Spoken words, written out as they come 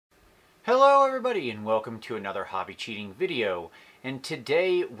Hello everybody and welcome to another hobby cheating video. And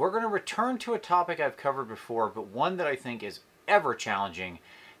today we're going to return to a topic I've covered before, but one that I think is ever challenging: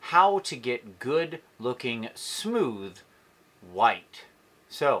 how to get good looking smooth white.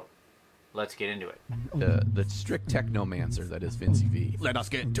 So let's get into it. The strict technomancer that is Vincey V. Let us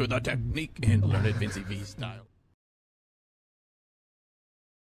get to the technique and learn it Vincey V style.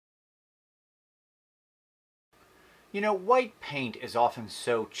 You know, white paint is often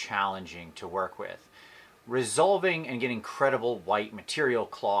so challenging to work with. Resolving and getting credible white material,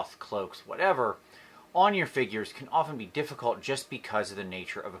 cloth, cloaks, whatever, on your figures can often be difficult just because of the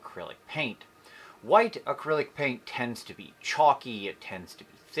nature of acrylic paint. White acrylic paint tends to be chalky, it tends to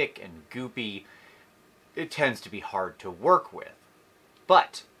be thick and goopy, it tends to be hard to work with.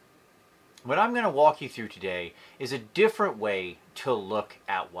 But what I'm going to walk you through today is a different way to look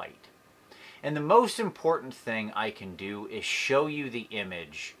at white. And the most important thing I can do is show you the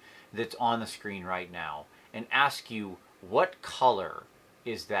image that's on the screen right now and ask you, what color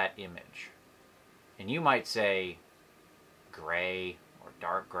is that image? And you might say gray or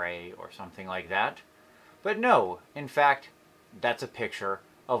dark gray or something like that. But no, in fact, that's a picture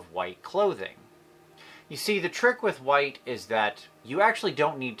of white clothing. You see, the trick with white is that you actually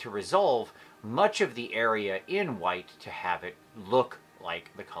don't need to resolve much of the area in white to have it look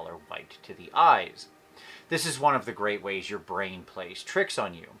like the color white to the eyes. This is one of the great ways your brain plays tricks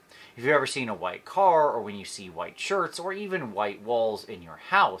on you. If you've ever seen a white car, or when you see white shirts, or even white walls in your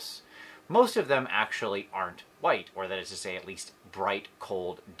house, most of them actually aren't white, or that is to say, at least bright,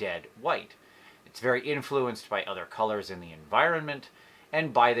 cold, dead white. It's very influenced by other colors in the environment,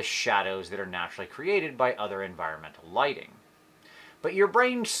 and by the shadows that are naturally created by other environmental lighting. But your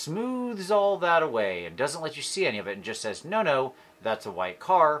brain smooths all that away and doesn't let you see any of it and just says, no, that's a white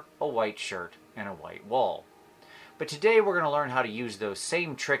car, a white shirt, and a white wall. But today we're going to learn how to use those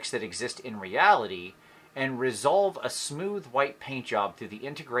same tricks that exist in reality and resolve a smooth white paint job through the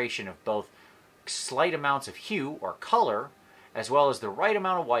integration of both slight amounts of hue or color, as well as the right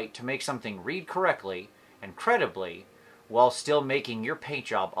amount of white to make something read correctly and credibly, while still making your paint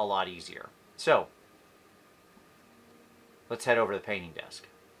job a lot easier. So, let's head over to the painting desk.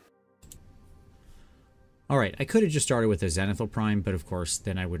 Alright, I could have just started with a zenithal prime, but of course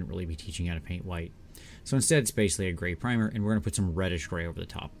then I wouldn't really be teaching how to paint white. So instead it's basically a gray primer, and we're going to put some reddish gray over the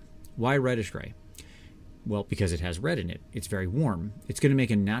top. Why reddish gray? Well, because it has red in it. It's very warm. It's going to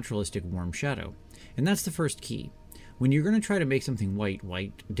make a naturalistic warm shadow. And that's the first key. When you're going to try to make something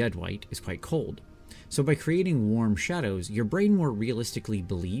white, dead white is quite cold. So by creating warm shadows, your brain more realistically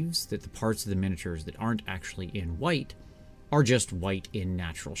believes that the parts of the miniatures that aren't actually in white are just white in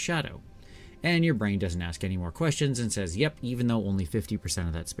natural shadow. And your brain doesn't ask any more questions and says, yep, even though only 50%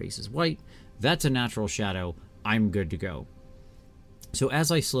 of that space is white, that's a natural shadow, I'm good to go. So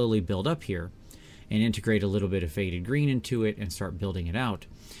as I slowly build up here and integrate a little bit of faded green into it and start building it out,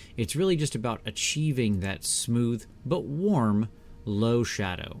 it's really just about achieving that smooth but warm low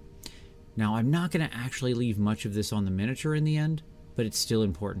shadow. Now, I'm not going to actually leave much of this on the miniature in the end, but it's still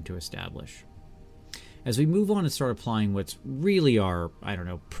important to establish. As we move on and start applying what's really our, I don't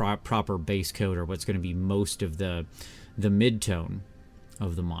know, proper base coat, or what's going to be most of the mid-tone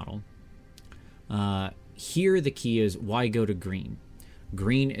of the model, here the key is, why go to green?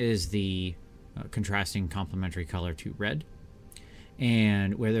 Green is the contrasting complementary color to red,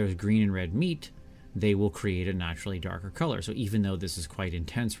 and where there's green and red meet, they will create a naturally darker color. So even though this is quite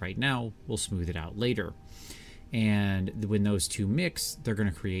intense right now, we'll smooth it out later. And when those two mix, they're going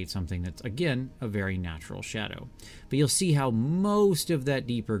to create something that's, again, a very natural shadow. But you'll see how most of that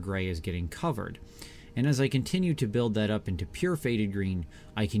deeper gray is getting covered. And as I continue to build that up into pure faded green,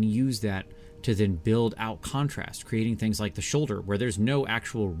 I can use that to then build out contrast, creating things like the shoulder, where there's no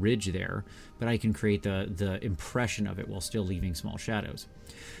actual ridge there, but I can create the impression of it while still leaving small shadows.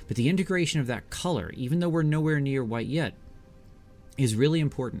 But the integration of that color, even though we're nowhere near white yet, is really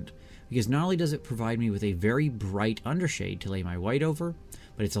important, because not only does it provide me with a very bright undershade to lay my white over,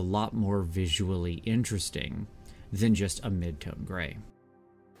 but it's a lot more visually interesting than just a mid-tone gray.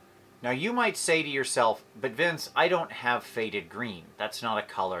 Now you might say to yourself, but Vince, I don't have faded green. That's not a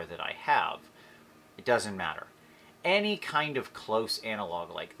color that I have. It doesn't matter. Any kind of close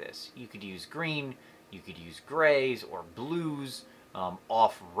analog like this. You could use green, you could use grays or blues,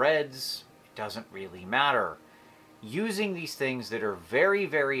 off reds. It doesn't really matter. Using these things that are very,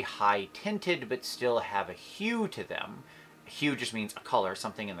 very high tinted but still have a hue to them, hue just means a color,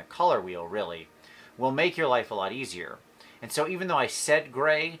 something in the color wheel really, will make your life a lot easier. And so even though I said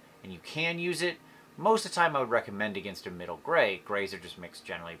gray, and you can use it, most of the time I would recommend against a middle gray. Grays are just mixed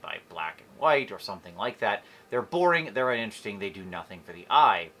generally by black and white or something like that. They're boring, they're uninteresting, they do nothing for the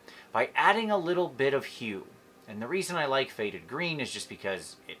eye. by adding a little bit of hue. And the reason I like faded green is just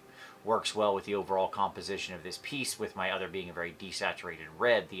because it works well with the overall composition of this piece, with my other being a very desaturated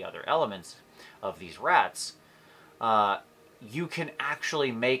red, the other elements of these rats. You can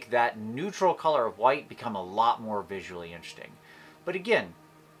actually make that neutral color of white become a lot more visually interesting. But again,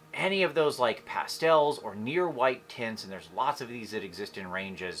 any of those like pastels or near white tints, and there's lots of these that exist in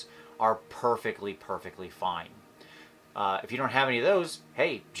ranges, are perfectly fine. If you don't have any of those,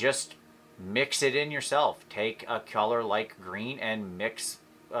 hey, just mix it in yourself. Take a color like green and mix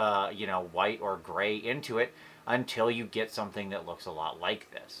white or gray into it until you get something that looks a lot like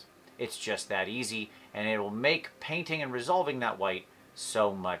this. It's just that easy, and it will make painting and resolving that white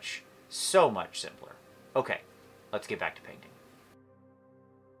so much simpler. Okay, let's get back to painting.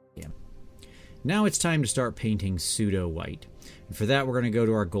 Yeah. Now it's time to start painting pseudo white. And for that, we're going to go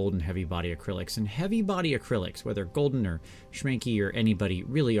to our golden heavy body acrylics. And heavy body acrylics, whether golden or schmanky or anybody,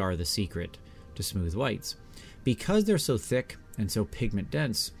 really are the secret to smooth whites. Because they're so thick and so pigment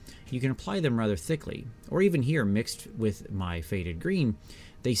dense, you can apply them rather thickly. Or even here, mixed with my faded green,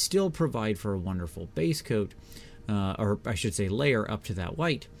 they still provide for a wonderful base coat, or I should say layer up to that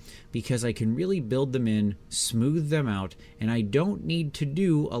white, because I can really build them in, smooth them out, and I don't need to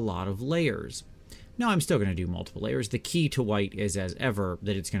do a lot of layers. Now, I'm still going to do multiple layers. The key to white is, as ever,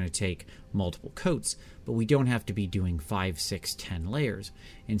 that it's going to take multiple coats, but we don't have to be doing 5, 6, 10 layers.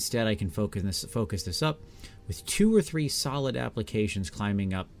 Instead, I can focus this up with 2 or 3 solid applications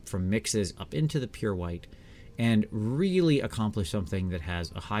climbing up from mixes up into the pure white, and really accomplish something that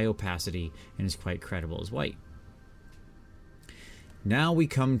has a high opacity and is quite credible as white. Now we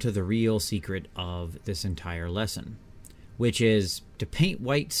come to the real secret of this entire lesson, which is to paint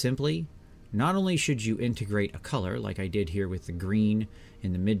white simply. Not only should you integrate a color, like I did here with the green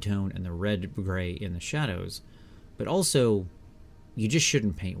in the midtone and the red-gray in the shadows, but also you just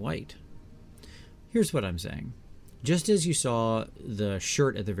shouldn't paint white. Here's what I'm saying. Just as you saw the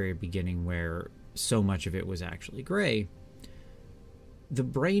shirt at the very beginning where so much of it was actually gray, the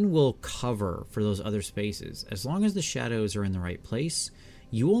brain will cover for those other spaces. As long as the shadows are in the right place,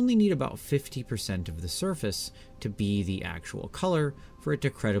 you only need about 50% of the surface to be the actual color for it to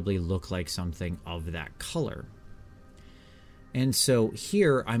credibly look like something of that color. And so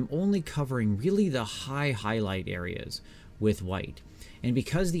here I'm only covering really the high highlight areas with white. And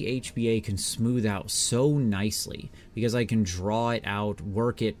because the HBA can smooth out so nicely, because I can draw it out,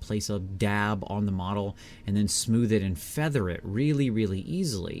 work it, place a dab on the model, and then smooth it and feather it really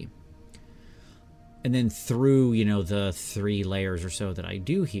easily, and then through, the 3 layers or so that I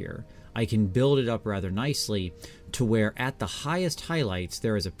do here, I can build it up rather nicely to where at the highest highlights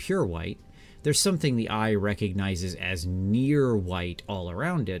there is a pure white. There's something the eye recognizes as near white all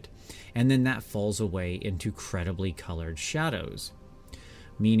around it, and then that falls away into credibly colored shadows.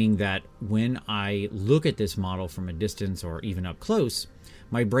 Meaning that when I look at this model from a distance or even up close,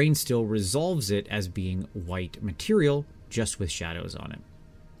 my brain still resolves it as being white material, just with shadows on it.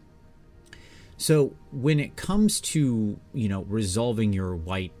 So when it comes to, resolving your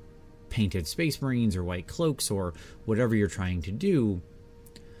white painted Space Marines or white cloaks or whatever you're trying to do,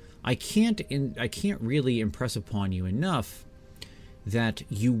 I can't really impress upon you enough that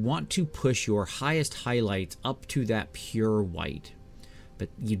you want to push your highest highlights up to that pure white. But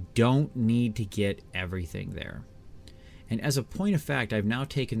you don't need to get everything there. And as a point of fact, I've now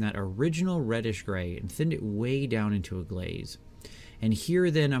taken that original reddish gray and thinned it way down into a glaze. And here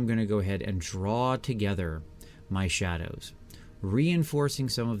then I'm going to go ahead and draw together my shadows, reinforcing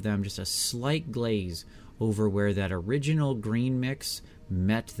some of them, just a slight glaze over where that original green mix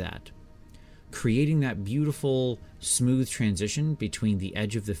met that, creating that beautiful smooth transition between the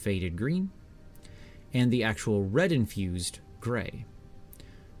edge of the faded green and the actual red infused gray,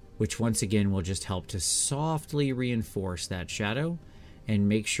 which once again will just help to softly reinforce that shadow and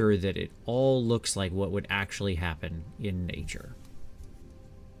make sure that it all looks like what would actually happen in nature.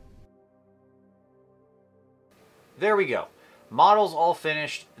 There we go. Models all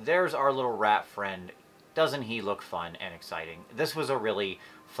finished. There's our little rat friend. Doesn't he look fun and exciting? This was a really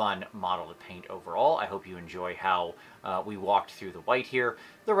fun model to paint overall. I hope you enjoy how we walked through the white here.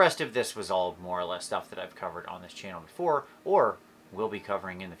 The rest of this was all more or less stuff that I've covered on this channel before, or will be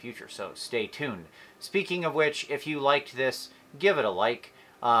covering in the future, so stay tuned. Speaking of which, if you liked this, give it a like.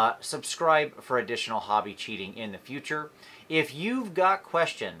 Subscribe for additional hobby cheating in the future. If you've got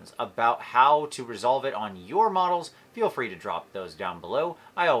questions about how to resolve it on your models, feel free to drop those down below.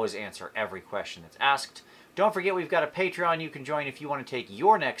 I always answer every question that's asked. Don't forget we've got a Patreon you can join if you want to take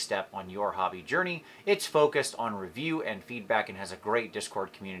your next step on your hobby journey. It's focused on review and feedback and has a great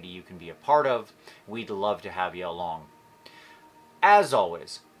Discord community you can be a part of. We'd love to have you along. As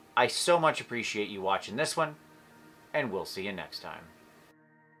always, I so much appreciate you watching this one, and we'll see you next time.